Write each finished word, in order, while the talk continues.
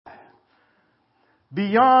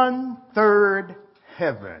Beyond third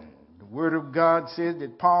heaven. The Word of God says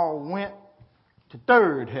that Paul went to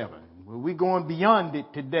third heaven. Well, we're going beyond it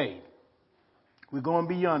today. We're going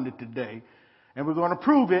beyond it today. And we're going to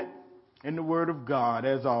prove it in the Word of God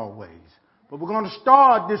as always. But we're going to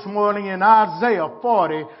start this morning in Isaiah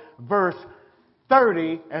 40, verse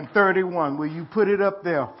 30 and 31. Will you put it up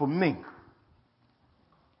there for me?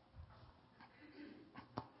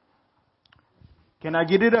 Can I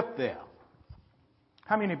get it up there?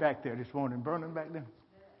 How many back there this morning? Burning back there?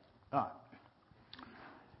 All right.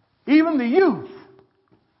 Even the youth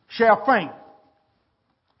shall faint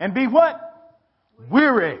and be what?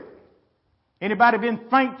 Weary. Anybody been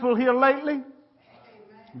thankful here lately?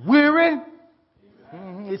 Weary?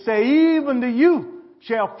 It say even the youth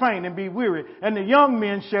shall faint and be weary, and the young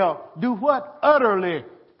men shall do what? Utterly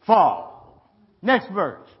fall. Next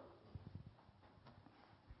verse.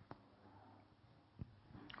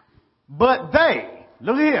 But they,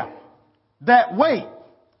 look here, that wait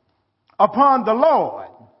upon the Lord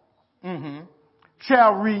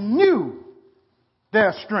shall renew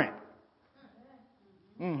their strength.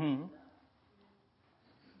 And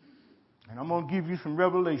I'm going to give you some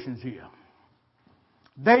revelations here.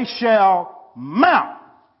 They shall mount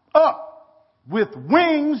up with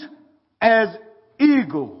wings as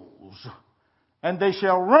eagles, and they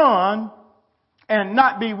shall run and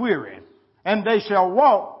not be weary, and they shall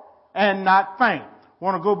walk and not faint. I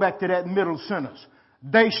want to go back to that middle sentence.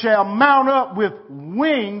 They shall mount up with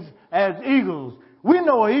wings as eagles. We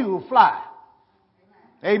know an eagle fly.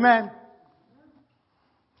 Amen.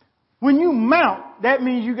 When you mount, that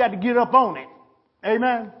means you got to get up on it.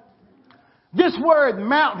 Amen. This word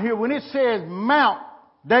mount here, when it says mount,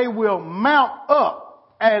 they will mount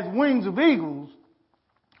up as wings of eagles.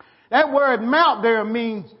 That word mount there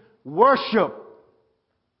means worship,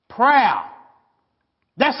 proud.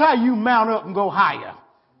 That's how you mount up and go higher.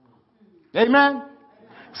 Amen?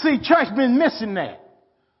 See, church been missing that.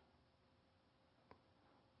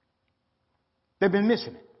 They've been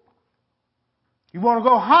missing it. You want to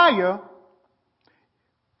go higher.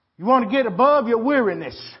 You want to get above your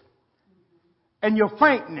weariness and your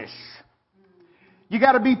faintness. You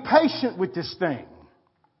got to be patient with this thing.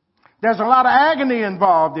 There's a lot of agony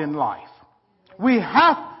involved in life. We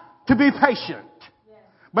have to be patient.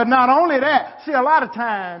 But not only that, see, a lot of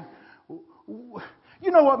times,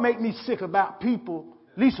 you know what makes me sick about people,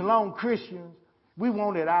 at least along Christians? We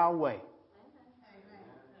want it our way.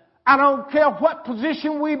 I don't care what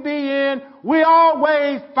position we be in, we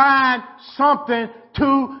always find something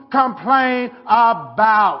to complain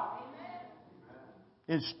about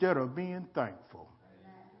instead of being thankful.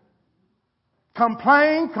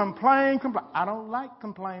 Complain. I don't like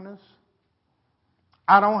complainers.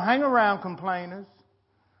 I don't hang around complainers.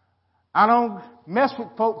 I don't mess with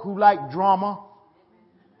folk who like drama.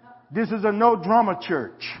 This is a no drama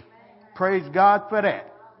church. Praise God for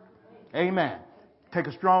that. Amen. Take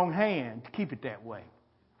a strong hand to keep it that way.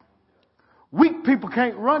 Weak people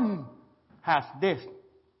can't run house destiny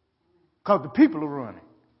because the people are running.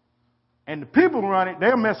 And the people run it,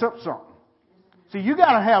 they'll mess up something. See, you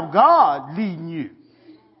got to have God leading you.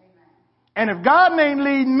 And if God ain't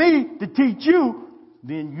leading me to teach you,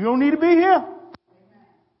 then you don't need to be here.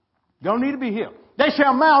 Don't need to be here. They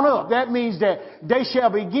shall mount up. That means that they shall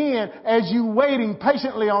begin as you waiting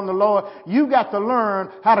patiently on the Lord. You got to learn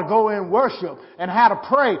how to go in worship and how to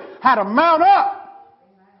pray, how to mount up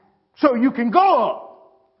so you can go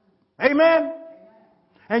up. Amen.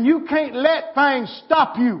 And you can't let things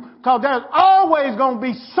stop you because there's always going to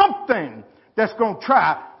be something that's going to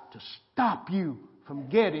try to stop you from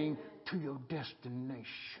getting to your destination.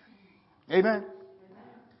 Amen.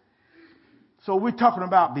 So we're talking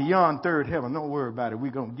about beyond third heaven. Don't worry about it.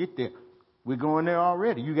 We're going to get there. We're going there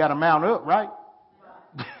already. You got to mount up, right?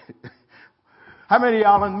 How many of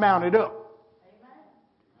y'all have mounted up?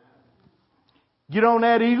 Get on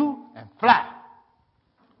that eagle and fly.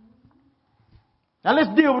 Now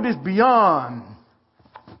let's deal with this beyond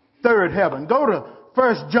third heaven. Go to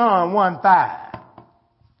 1 John 1:5.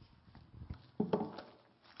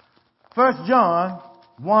 1 John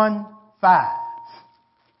 1:5.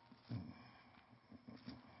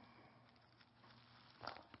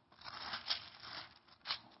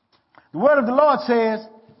 The word of the Lord says,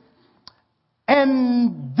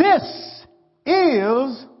 and this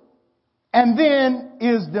is, and then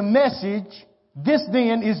is the message, this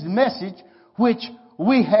then is the message which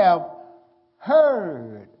we have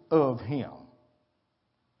heard of him.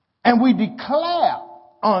 And we declare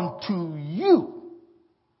unto you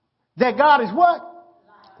that God is what?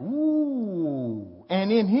 Ooh.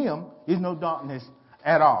 And in him is no darkness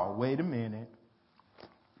at all. Wait a minute.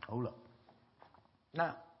 Hold up.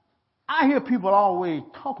 Now, I hear people always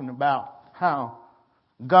talking about how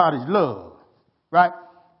God is love, right?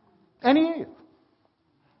 And He is.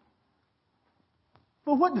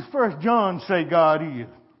 But what does 1 John say God is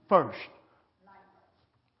first?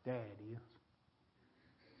 There it is.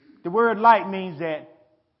 The word light means that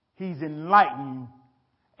He's enlightened.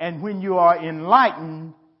 And when you are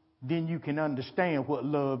enlightened, then you can understand what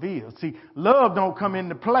love is. See, love don't come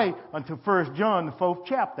into play until 1 John, the 4th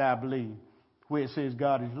chapter, I believe, where it says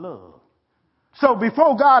God is love. So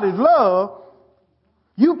before God is love,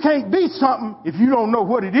 you can't be something if you don't know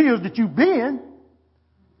what it is that you've been.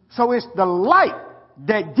 So it's the light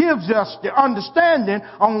that gives us the understanding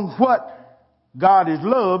on what God is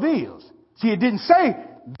love is. See, it didn't say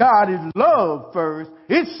God is love first.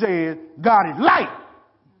 It said God is light.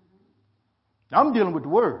 I'm dealing with the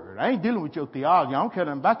word. I ain't dealing with your theology. I don't care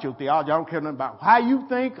nothing about your theology. I don't care nothing about how you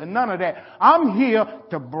think or none of that. I'm here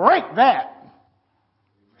to break that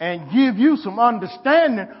and give you some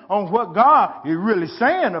understanding on what God is really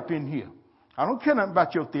saying up in here. I don't care nothing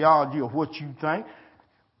about your theology or what you think.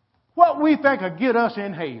 What we think will get us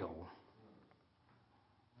in hell.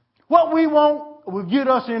 What we want will get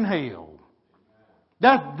us in hell.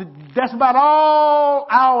 That's about all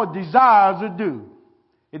our desires will do.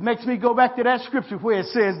 It makes me go back to that scripture where it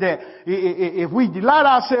says that if we delight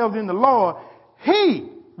ourselves in the Lord, He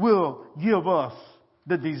will give us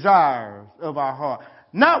the desires of our heart.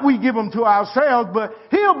 Not we give them to ourselves, but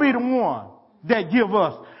He'll be the one that give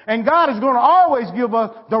us. And God is going to always give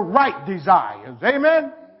us the right desires.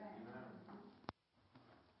 Amen?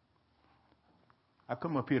 I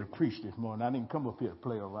come up here to preach this morning. I didn't come up here to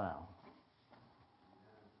play around.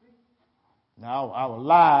 Now, our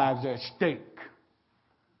lives are at stake.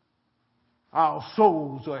 Our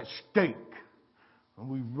souls are at stake. And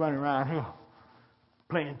we run around here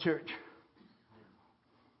playing church.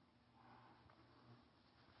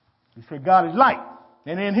 He said God is light,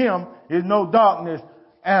 and in Him is no darkness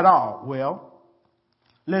at all. Well,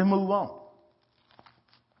 let's move on.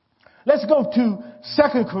 Let's go to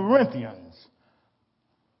 2 Corinthians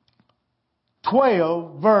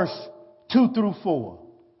 12, verse 2 through 4.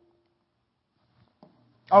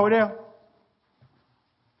 Over there?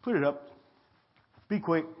 Put it up. Be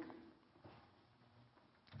quick.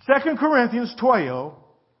 2 Corinthians 12,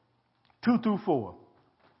 2 through 4.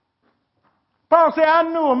 Paul said, I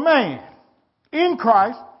knew a man in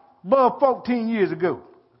Christ above 14 years ago.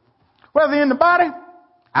 Whether in the body,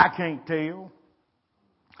 I can't tell.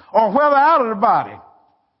 Or whether out of the body,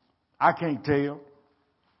 I can't tell.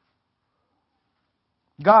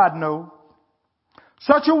 God knows.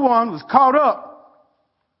 Such a one was caught up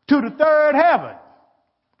to the third heaven.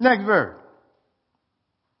 Next verse.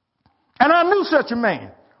 And I knew such a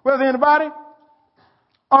man, whether in the body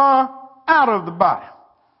or out of the body.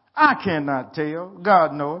 I cannot tell.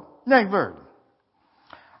 God knows. Next verse.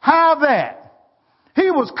 How that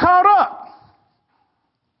he was caught up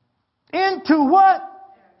into what?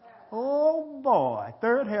 Oh boy.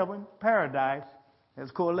 Third heaven, paradise.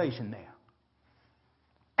 There's correlation there.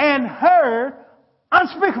 And heard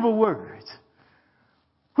unspeakable words,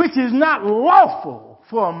 which is not lawful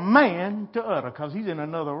for a man to utter, because he's in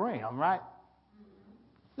another realm, right?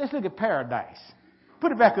 Let's look at paradise.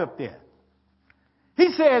 Put it back up there. He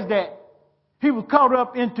says that he was caught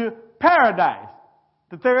up into paradise,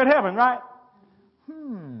 the third heaven, right?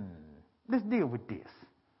 Let's deal with this.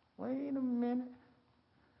 Wait a minute.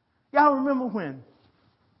 Y'all remember when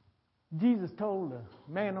Jesus told the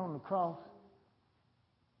man on the cross,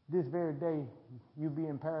 this very day you'll be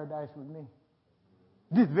in paradise with me?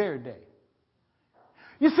 This very day.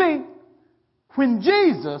 You see, when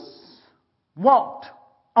Jesus walked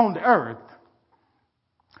on the earth,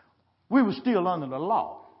 we were still under the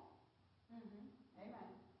law.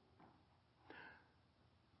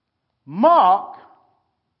 Amen.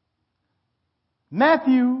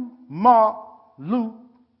 Matthew, Mark, Luke,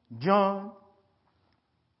 John,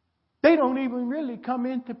 they don't even really come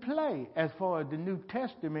into play as far as the New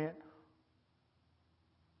Testament.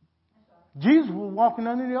 Jesus was walking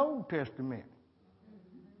under the Old Testament.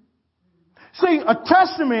 See, a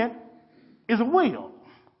testament is a will.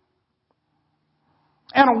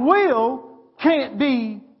 And a will can't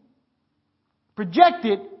be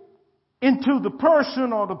projected into the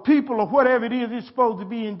person or the people or whatever it is it's supposed to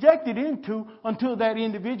be injected into until that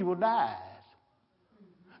individual dies.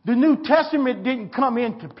 The New Testament didn't come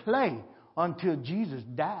into play until Jesus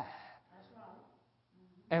died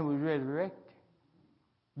and was resurrected.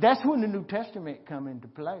 That's when the New Testament come into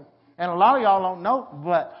play. And a lot of y'all don't know,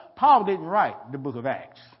 but Paul didn't write the book of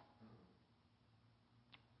Acts.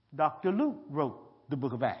 Dr. Luke wrote the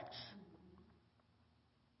book of Acts.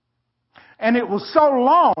 And it was so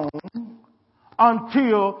long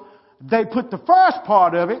until they put the first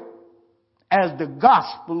part of it as the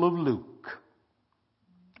Gospel of Luke.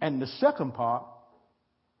 And the second part,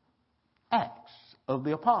 Acts of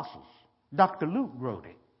the Apostles. Dr. Luke wrote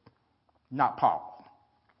it, not Paul.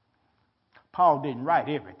 Paul didn't write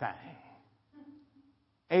everything.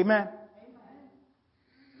 Amen?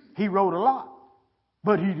 He wrote a lot,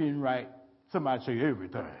 but he didn't write, somebody say,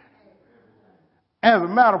 everything. As a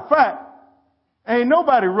matter of fact, ain't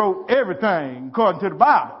nobody wrote everything according to the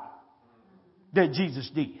Bible that Jesus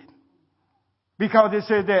did. Because it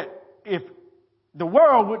says that if the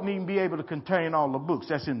world wouldn't even be able to contain all the books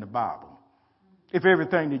that's in the Bible, if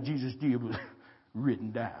everything that Jesus did was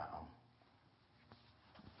written down.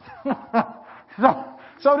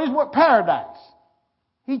 So this is what paradise.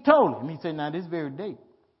 He told him, he said, now this very day,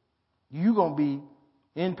 you're going to be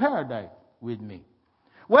in paradise with me.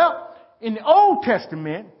 Well, in the Old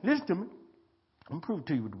Testament, listen to me, I'm going to prove it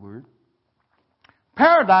to you with the word.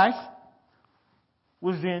 Paradise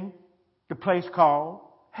was in the place called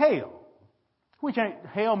hell, which ain't,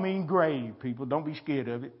 hell means grave, people. Don't be scared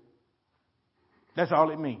of it. That's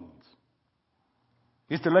all it means.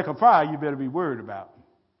 It's the lake of fire you better be worried about.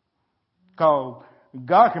 Because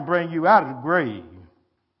God can bring you out of the grave.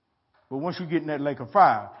 But once you get in that lake of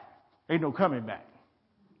fire, ain't no coming back.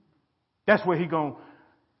 That's where He's going to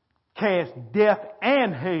cast death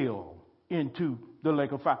and hell into the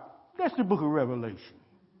lake of fire. That's the book of Revelation.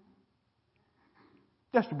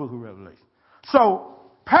 That's the book of Revelation. So,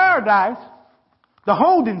 paradise, the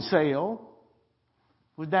holding cell,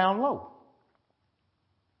 was down low.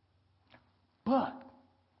 But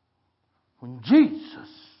when Jesus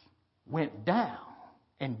went down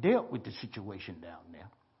and dealt with the situation down there,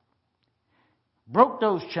 broke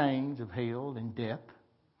those chains of hell and death,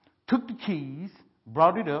 took the keys,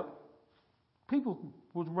 brought it up, people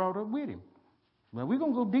was brought up with Him. Well, we're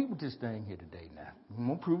going to go deep with this thing here today now. I'm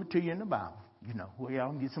going to prove it to you in the Bible. You know, where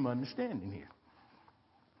y'all can get some understanding here.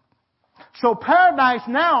 So paradise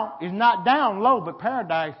now is not down low, but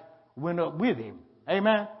paradise went up with Him.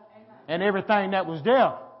 Amen? And everything that was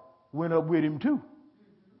there went up with Him too.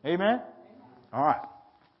 Amen? All right.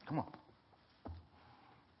 Come on.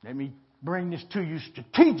 Let me bring this to you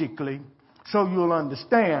strategically so you'll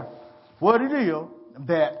understand what it is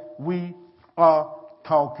that we are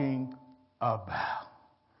talking about.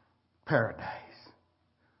 Paradise.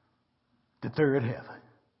 The third heaven.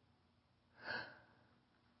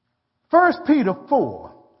 1 Peter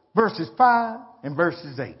 4, verses 5 and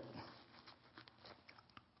verses 8. 1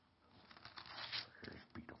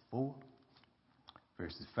 Peter 4,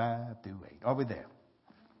 verses 5 through 8. Are we there?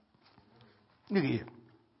 Look here.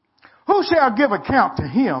 Who shall give account to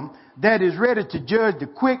him that is ready to judge the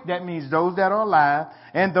quick? That means those that are alive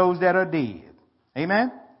and those that are dead.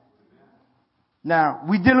 Amen? Now,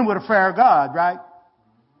 we're dealing with a fair God, right?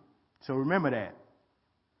 So remember that.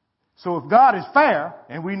 So if God is fair,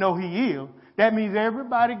 and we know He is, that means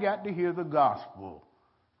everybody got to hear the gospel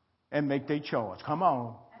and make their choice. Come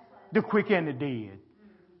on. The quick and the dead.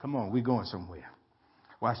 Come on, we're going somewhere.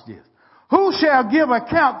 Watch this. Who shall give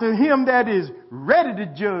account to him that is ready to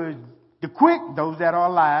judge the quick, those that are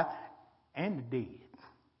alive, and the dead?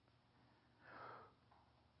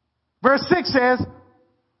 Verse 6 says,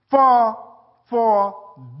 For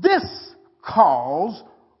this cause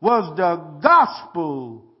was the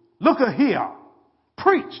gospel, look at here,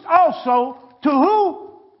 preached also to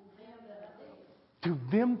who? To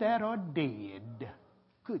them that are dead.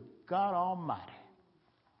 Good God Almighty.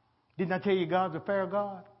 Didn't I tell you God's a fair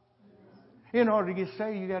God? In order to get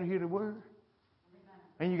saved, you got to hear the word.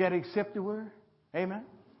 And you got to accept the word. Amen.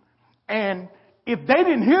 And if they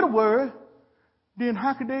didn't hear the word, then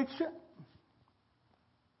how could they accept?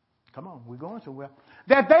 Come on, we're going somewhere.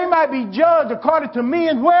 That they might be judged according to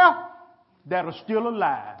men where? That are still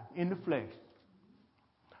alive in the flesh.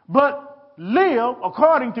 But live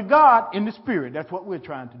according to God in the spirit. That's what we're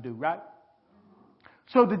trying to do, right?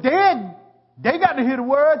 So the dead, they got to hear the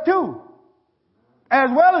word too. As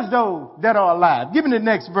well as those that are alive. Give me the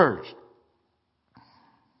next verse.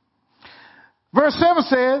 Verse 7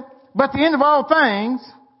 says, but the end of all things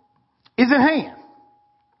is at hand.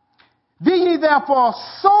 Be ye therefore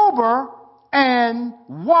sober and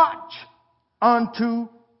watch unto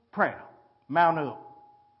prayer. Mount up.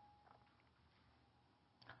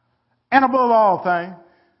 And above all things,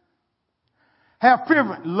 have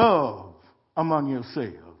fervent love among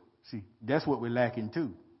yourselves. See, that's what we're lacking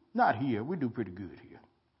too. Not here. We do pretty good here.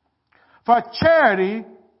 For charity,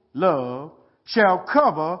 love, shall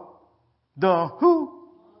cover the who?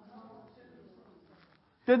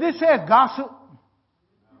 Does this say gossip?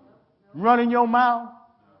 Running your mouth?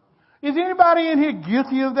 Is anybody in here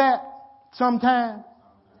guilty of that sometime?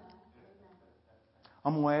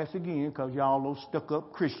 I'm going to ask again because y'all those stuck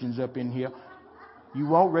up Christians up in here. You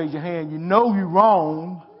won't raise your hand. You know you're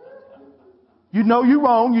wrong. You know you're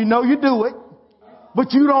wrong. You know you do it.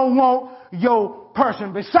 But you don't want your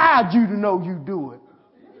person beside you to know you do it.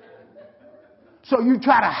 So you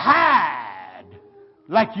try to hide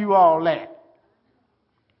like you all that.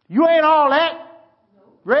 You ain't all that.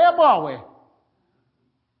 Red boy.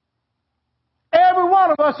 Every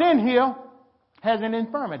one of us in here has an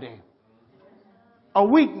infirmity, a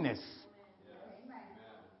weakness,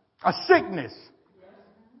 a sickness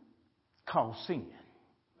called sin.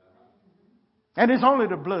 And it's only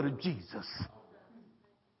the blood of Jesus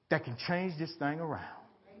that can change this thing around.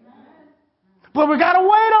 But we got to wait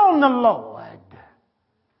on the Lord.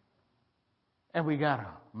 And we got to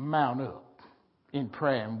mount up in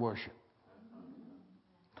prayer and worship.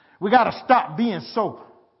 We got to stop being so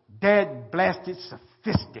dead blasted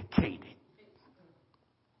sophisticated.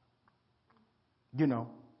 You know,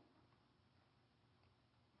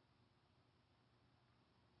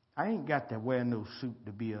 I ain't got to wear no suit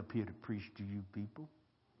to be up here to preach to you people.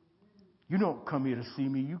 You don't come here to see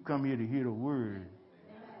me. You come here to hear the word.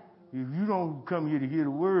 If you don't come here to hear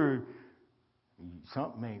the word,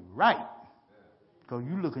 something ain't right. Because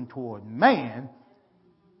you're looking toward man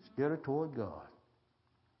instead of toward God.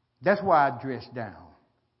 That's why I dress down.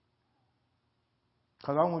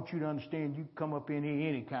 Because I want you to understand you can come up in here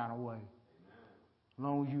any kind of way. As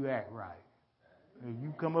long as you act right. If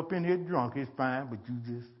you come up in here drunk, it's fine, but you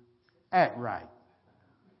just act right.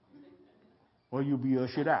 Or you'll be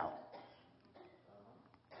ushered out.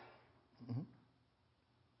 Mm-hmm.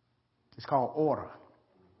 It's called order.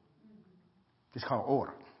 It's called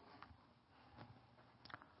order.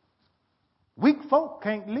 Weak folk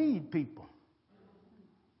can't lead people.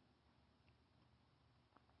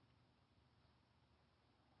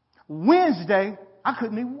 Wednesday, I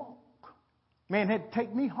couldn't even walk. Man had to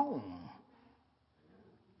take me home.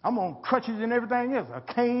 I'm on crutches and everything else, a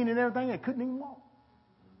cane and everything. I couldn't even walk.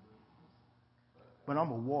 But I'm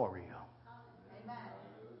a warrior.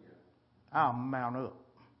 I'll mount up.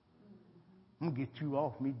 I'm going to get you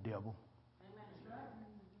off me, devil.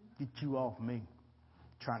 Get you off me.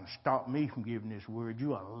 Trying to stop me from giving this word.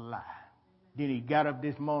 You a lie. Then he got up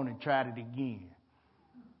this morning and tried it again.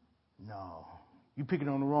 No. You picking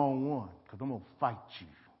on the wrong one because I'm going to fight you.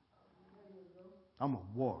 I'm a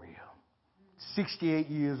warrior. 68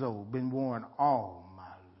 years old. Been warring all my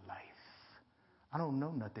life. I don't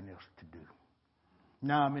know nothing else to do.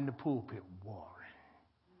 Now I'm in the pulpit warring.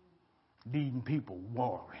 Leading people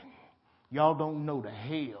warring. Y'all don't know the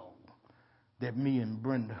hell that me and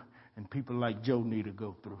Brenda and people like Joe need to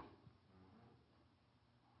go through.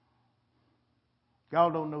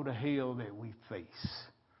 Y'all don't know the hell that we face.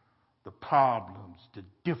 The problems, the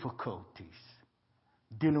difficulties,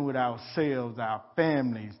 dealing with ourselves, our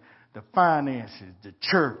families, the finances, the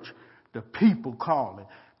church, the people calling,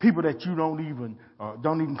 people that you don't even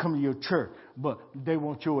come to your church, but they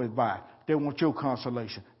want your advice, they want your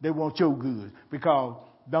consolation, they want your goods, because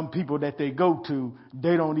them people that they go to,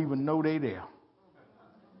 they don't even know they're there.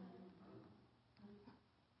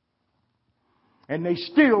 And they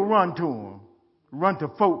still run to them, run to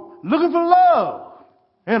folk looking for love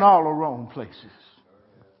in all the wrong places.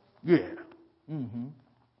 Yeah. Mm-hmm.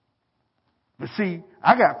 But see,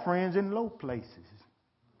 I got friends in low places.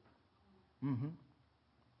 Mm-hmm.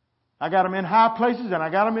 I got them in high places and I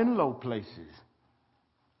got them in low places.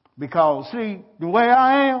 Because, see, the way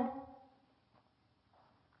I am,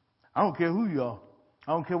 I don't care who you are.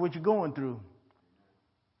 I don't care what you're going through.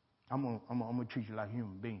 I'm gonna treat you like a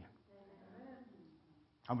human being.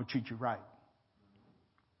 I'm going to treat you right.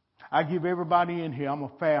 I give everybody in here, I'm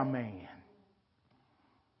a fair man.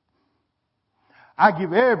 I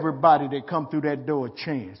give everybody that come through that door a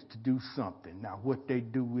chance to do something. Now, what they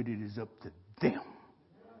do with it is up to them.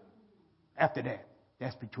 After that,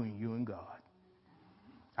 that's between you and God.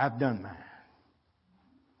 I've done mine.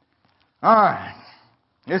 All right.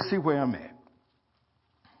 Let's see where I'm at.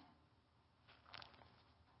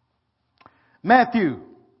 Matthew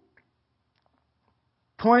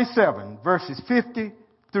 27, verses 50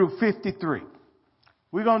 through 53.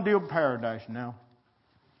 We're going to deal with paradise now.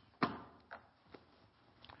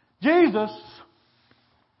 Jesus,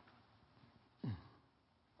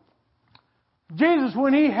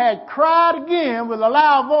 when he had cried again with a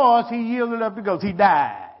loud voice, he yielded up the ghost. He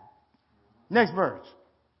died. Next verse.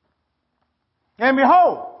 And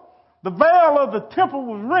behold, the veil of the temple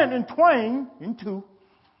was rent in twain, in two,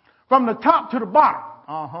 from the top to the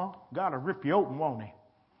bottom. Gotta rip you open, won't he?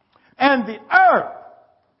 And the earth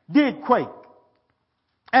did quake.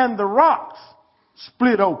 And the rocks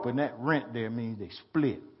split open. That rent there means they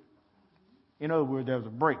split. In other words, there was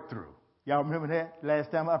a breakthrough. Y'all remember that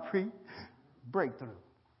last time I preached? Breakthrough.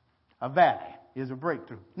 A valley is a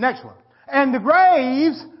breakthrough. Next one. And the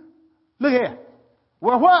graves, look here,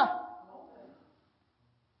 were what?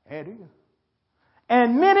 There it is.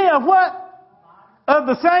 And many of what? Of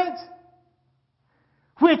the saints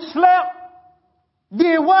which slept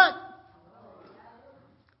did what?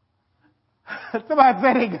 Somebody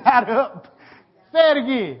said they got up. Say it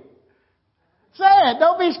again. Say it.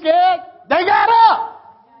 Don't be scared. They got up.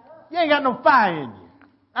 You ain't got no fire in you.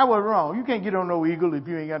 I was wrong. You can't get on no eagle if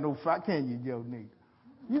you ain't got no fire, can you, Joe?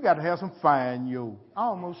 You got to have some fire in you. I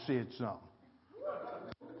almost said something.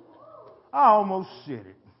 I almost said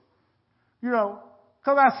it. You know,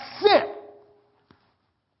 because I sit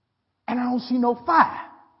and I don't see no fire.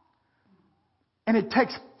 And it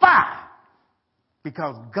takes fire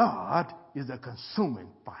because God is a consuming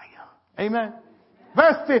fire. Amen?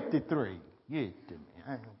 Verse 53. Get to me.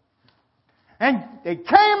 And they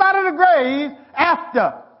came out of the grave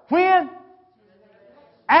after. When?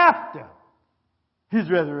 After his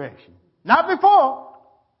resurrection. Not before.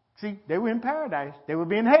 See, they were in paradise. They would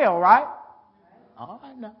be in hell, right? All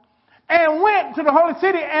right now. And went to the holy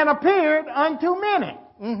city and appeared unto many.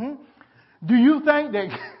 Mm-hmm. Do you think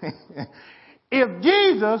that if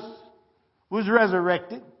Jesus was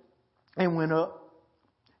resurrected and went up,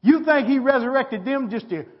 you think he resurrected them just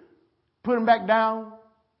to put them back down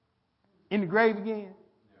in the grave again?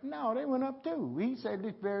 No, they went up too. He said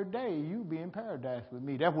this very day you'll be in paradise with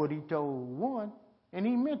me. That's what he told one. And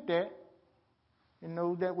he meant that and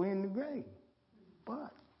those that were in the grave.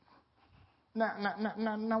 But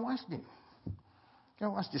now watch this.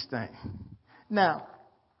 Now watch this thing. Now,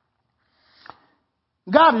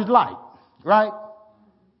 God is light, right?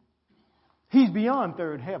 He's beyond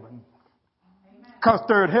third heaven. Because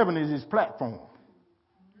third heaven is his platform.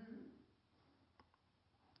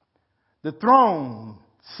 The throne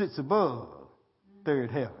sits above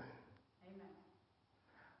third heaven.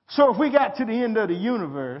 So if we got to the end of the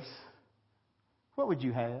universe, what would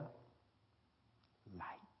you have?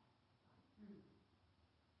 Light.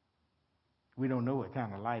 We don't know what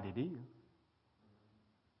kind of light it is.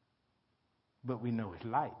 But we know it's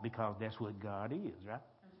light because that's what God is, right?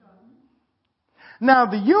 Now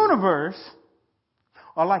the universe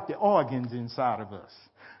are like the organs inside of us.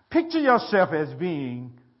 Picture yourself as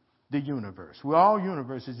being the universe. We're all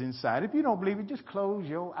universes inside. If you don't believe it, just close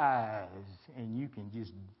your eyes and you can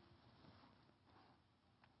just...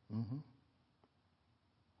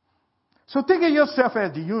 So think of yourself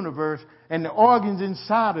as the universe, and the organs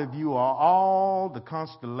inside of you are all the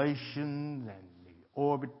constellations and the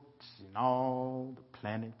orbits and all the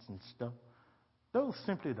planets and stuff. Those are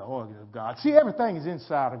simply the organs of God. See, everything is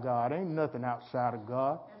inside of God. Ain't nothing outside of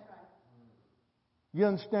God. You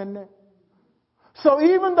understand that? So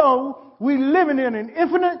even though we're living in an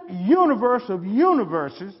infinite universe of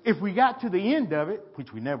universes, if we got to the end of it,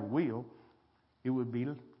 which we never will, it would be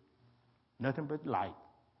nothing but light.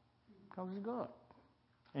 Because it's God.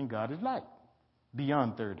 And God is light.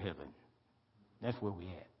 Beyond third heaven. That's where we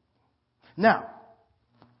at. Now,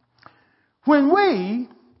 when we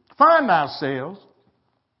find ourselves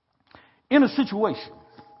in a situation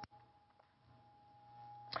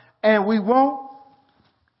and we want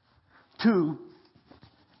to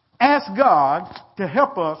ask God to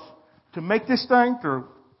help us to make this thing through,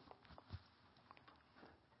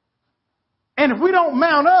 and if we don't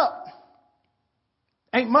mount up,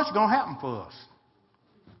 ain't much going to happen for us.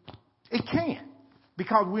 It can't,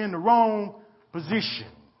 because we're in the wrong position.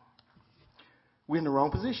 We're in the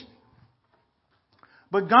wrong position.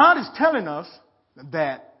 But God is telling us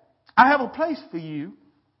that I have a place for you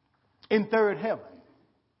in third heaven.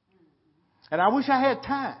 And I wish I had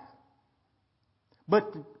time.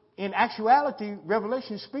 But in actuality,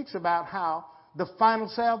 Revelation speaks about how the final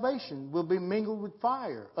salvation will be mingled with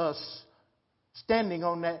fire. Us standing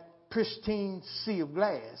on that pristine sea of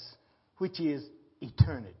glass, which is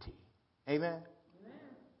eternity. Amen? Amen.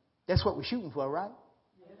 That's what we're shooting for, right?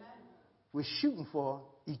 Amen. We're shooting for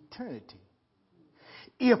eternity.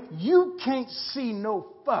 If you can't see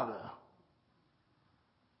no further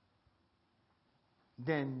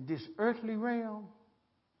than this earthly realm,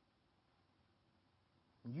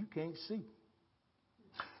 you can't see.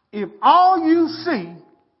 If all you see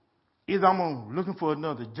is I'm looking for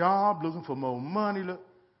another job, looking for more money,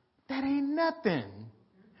 that ain't nothing.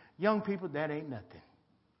 Young people, that ain't nothing.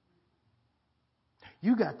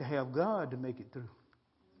 You got to have God to make it through.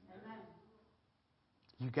 Amen.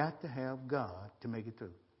 You got to have God to make it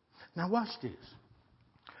through. Now watch this.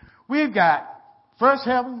 We've got first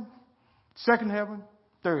heaven, second heaven,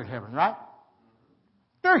 third heaven, right?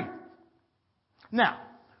 3. Now,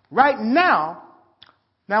 right now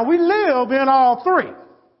we live in all 3.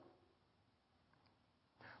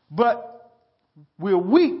 But we're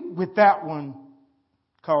weak with that one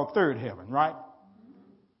called third heaven, right?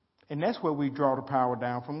 And that's where we draw the power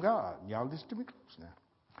down from God. Y'all listen to me close now.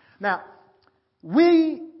 Now,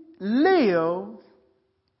 we live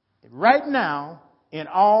right now in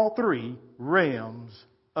all 3 realms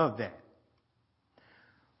of that.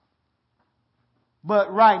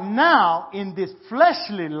 But right now, in this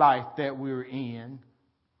fleshly life that we're in,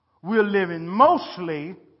 we're living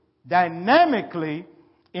mostly dynamically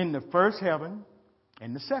in the first heaven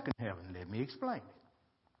and the second heaven. Let me explain it.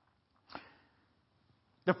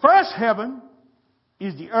 The first heaven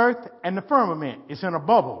is the earth and the firmament. It's in a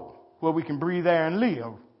bubble where we can breathe air and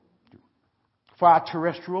live for our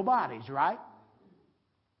terrestrial bodies, right?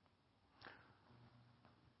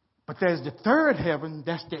 But there's the third heaven.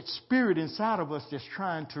 That's that spirit inside of us that's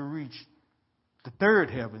trying to reach the third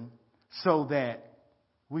heaven so that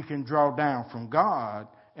we can draw down from God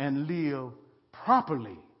and live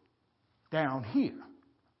properly down here.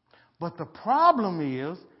 But the problem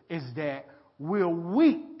is that we're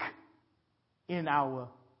weak in our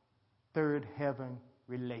third heaven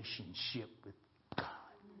relationship with God.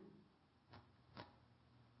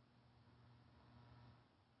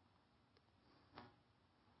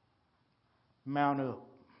 Mount up.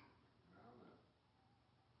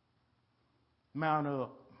 Mount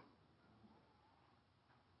up.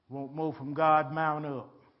 Want more from God? Mount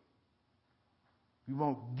up. You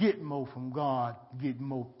won't get more from God, get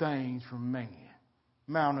more things from man.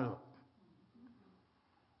 Mount up.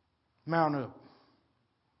 Mount up.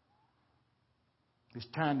 It's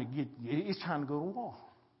time to go to war.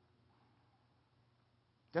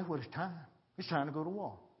 That's what it's time. It's time to go to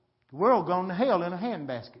war. The world gone to hell in a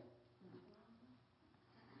handbasket.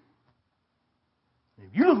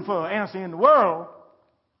 If you're looking for an answer in the world,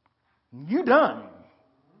 you done.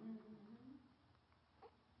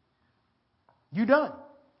 You done.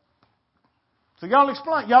 So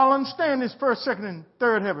y'all understand this first, second, and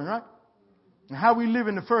third heaven, right? And how we live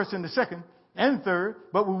in the first and the second and the third,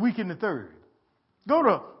 but we're weak in the third. Go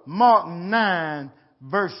to Mark 9,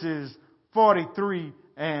 verses 43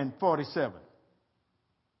 and 47.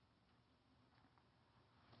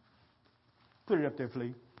 Put it up there,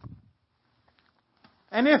 please.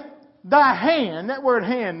 And if thy hand, that word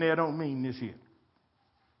hand there don't mean this here.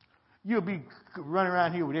 You'll be running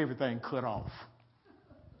around here with everything cut off.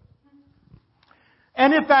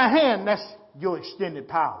 And if thy hand, that's your extended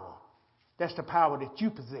power. That's the power that you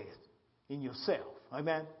possess in yourself.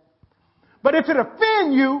 Amen? But if it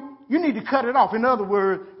offend you, you need to cut it off. In other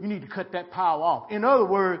words, you need to cut that power off. In other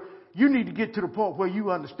words, you need to get to the point where you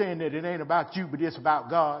understand that it ain't about you, but it's about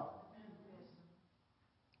God.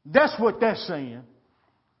 That's what that's saying.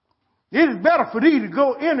 It is better for thee to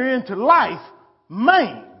go enter into life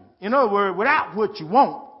maimed. In other words, without what you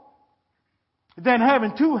want, than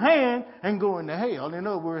having 2 hands and going to hell. In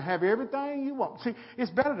other words, have everything you want. See,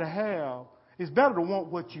 it's better to want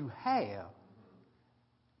what you have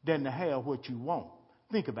than to have what you want.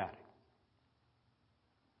 Think about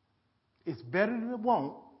it. It's better to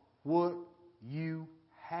want what you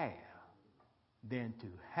have than to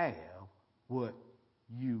have what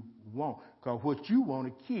you want. Because what you want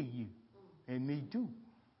to kill you. And me too.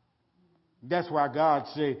 That's why God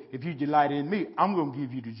said, if you delight in me, I'm going to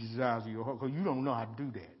give you the desires of your heart. Because you don't know how to do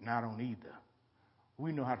that. And I don't either.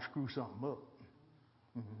 We know how to screw something up.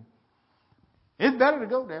 Mm-hmm. It's better to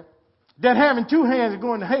go there than having 2 hands and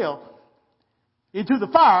going to hell, into the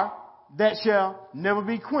fire that shall never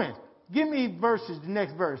be quenched. Give me verses, the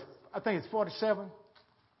next verse. I think it's 47.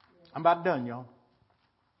 I'm about done, y'all.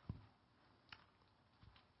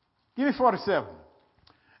 Give me 47.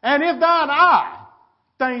 And if thine eye,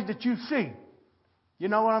 things that you see, you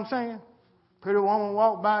know what I'm saying? Pretty woman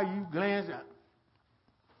walk by, you glance at.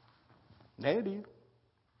 There it is.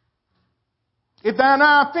 If thine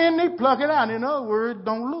eye offend thee, pluck it out. In other words,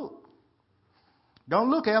 don't look. Don't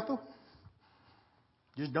look, Ethel.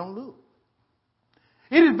 Just don't look.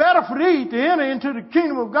 It is better for thee to enter into the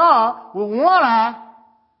kingdom of God with 1 eye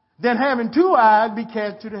than having 2 eyes be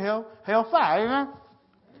cast to the hellfire. Amen?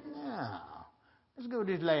 Now, let's go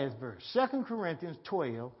to this last verse. 2 Corinthians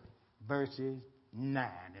 12, verses 9,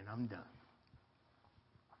 and I'm done.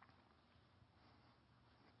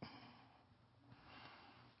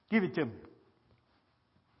 Give it to me.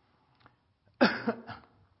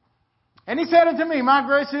 And he said unto me, my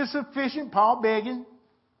grace is sufficient. Paul begging,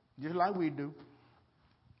 just like we do.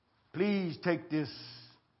 Please take this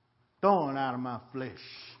thorn out of my flesh.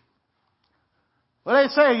 Well, they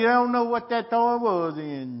say you don't know what that thorn was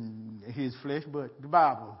in his flesh, but the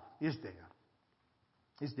Bible is there.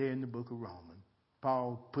 It's there in the book of Romans.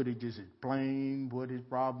 Paul put it just as plain what his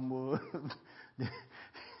problem was.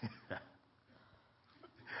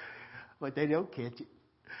 But they don't catch it.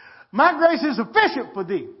 My grace is sufficient for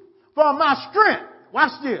thee, for my strength,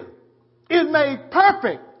 watch this, is made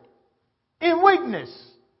perfect in weakness.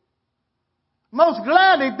 Most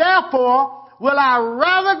gladly, therefore, will I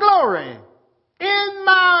rather glory in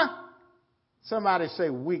my, somebody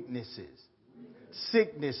say weaknesses,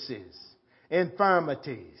 sicknesses,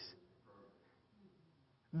 infirmities,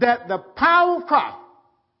 that the power of Christ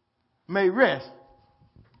may rest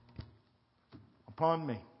upon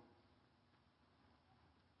me.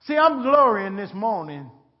 See, I'm glorying this morning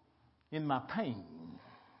in my pain.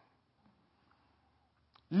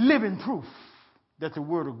 Living proof that the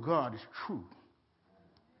Word of God is true.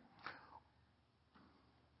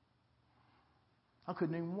 I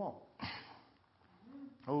couldn't even walk.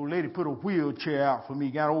 Old lady put a wheelchair out for me,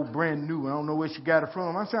 got old brand new. I don't know where she got it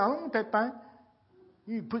from. I said, I don't want that thing.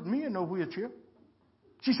 You ain't putting me in no wheelchair.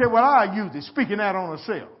 She said, well, I'll use it, speaking that on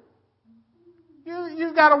herself.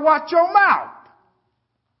 You got to watch your mouth.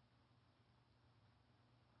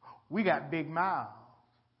 We got big mouths.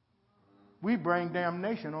 We bring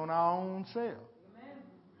damnation on our own self.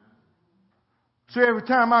 So every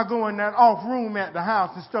time I go in that off room at the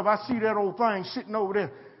house and stuff, I see that old thing sitting over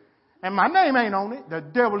there. And my name ain't on it. The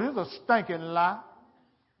devil is a stinking lie.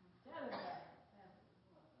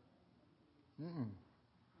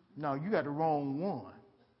 No, you got the wrong one.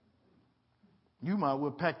 You might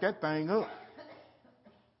well pack that thing up.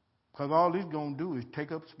 Because all it's going to do is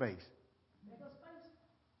take up space.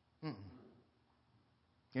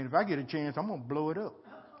 And if I get a chance, I'm going to blow it up.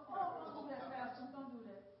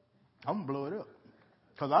 I'm going to blow it up.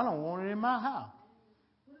 Because I don't want it in my house.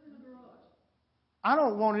 I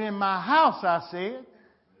don't want it in my house, I said.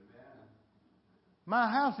 My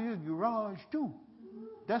house is a garage, too.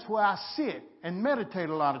 That's where I sit and meditate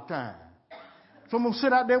a lot of times. So I'm going to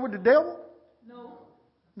sit out there with the devil? No.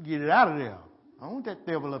 Get it out of there. I don't want that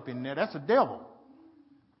devil up in there. That's a devil.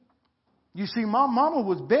 You see, my mama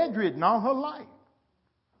was bedridden all her life.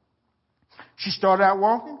 She started out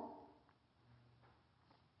walking.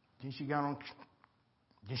 Then she got on.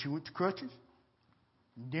 Then she went to crutches.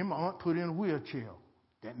 Then my aunt put her in a wheelchair.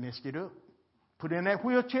 That messed it up. Put her in that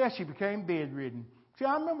wheelchair, she became bedridden. See,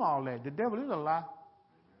 I remember all that. The devil is a lie.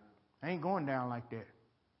 I ain't going down like that.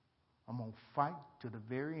 I'm going to fight to the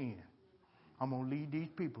very end. I'm going to lead these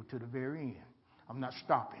people to the very end. I'm not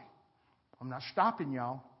stopping. I'm not stopping,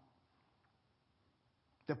 y'all.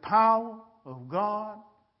 The power of God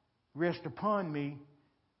rests upon me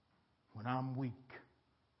when I'm weak,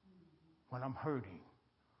 when I'm hurting,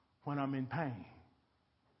 when I'm in pain.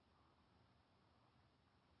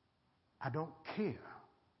 I don't care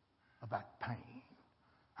about pain.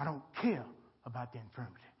 I don't care about the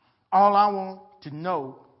infirmity. All I want to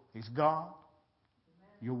know is, God,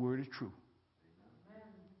 your word is true.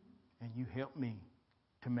 And you help me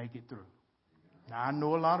to make it through. Now, I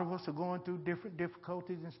know a lot of us are going through different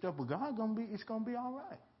difficulties and stuff, but it's going to be all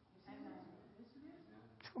right.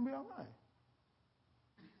 It's going to be all right.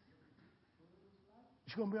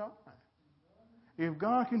 It's going to be all right. If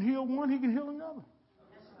God can heal one, he can heal another.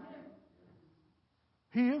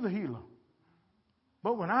 He is a healer.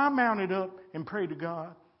 But when I mounted up and prayed to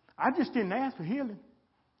God, I just didn't ask for healing.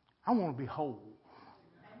 I want to be whole.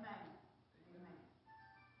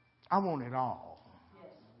 I want it all.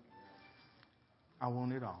 I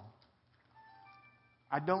want it all.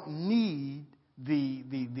 I don't need the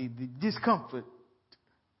discomfort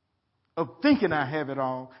of thinking I have it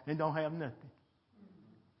all and don't have nothing.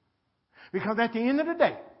 Because at the end of the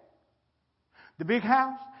day, the big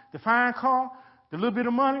house, the fine car, the little bit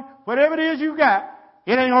of money, whatever it is you got,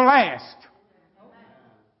 it ain't going to last.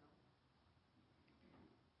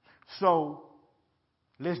 So,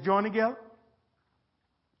 let's join together.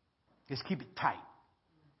 Let's keep it tight.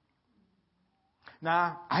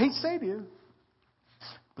 Now, I hate to say this,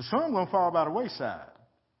 but some are going to fall by the wayside.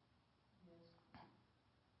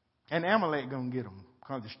 And Amalek going to get them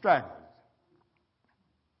because they're stragglers.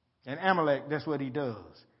 And Amalek, that's what he does.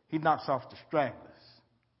 He knocks off the stragglers.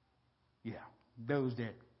 Yeah, those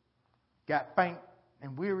that got faint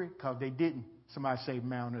and weary because they didn't. Somebody say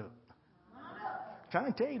mount up. I'm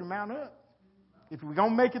trying to tell you to mount up. If we're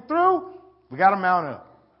going to make it through, we got to mount up.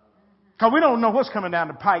 Because we don't know what's coming down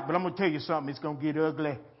the pike, but I'm going to tell you something. It's going to get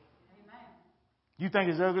ugly. Amen. You think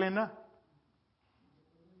it's ugly enough?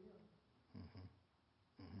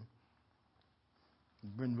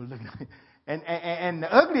 And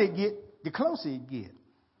the uglier it get, the closer it get.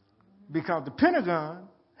 Because the Pentagon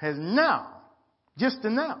has now just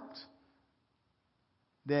announced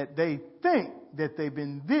that they think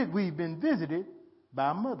that we've been visited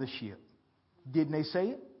by a mothership. Didn't they say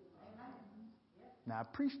it? Now, I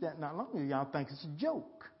preached that not long ago. Y'all think it's a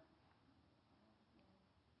joke.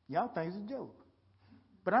 Y'all think it's a joke.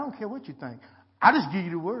 But I don't care what you think. I just give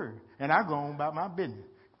you the word, and I go on about my business.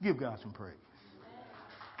 Give God some praise.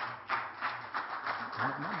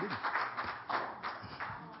 My business.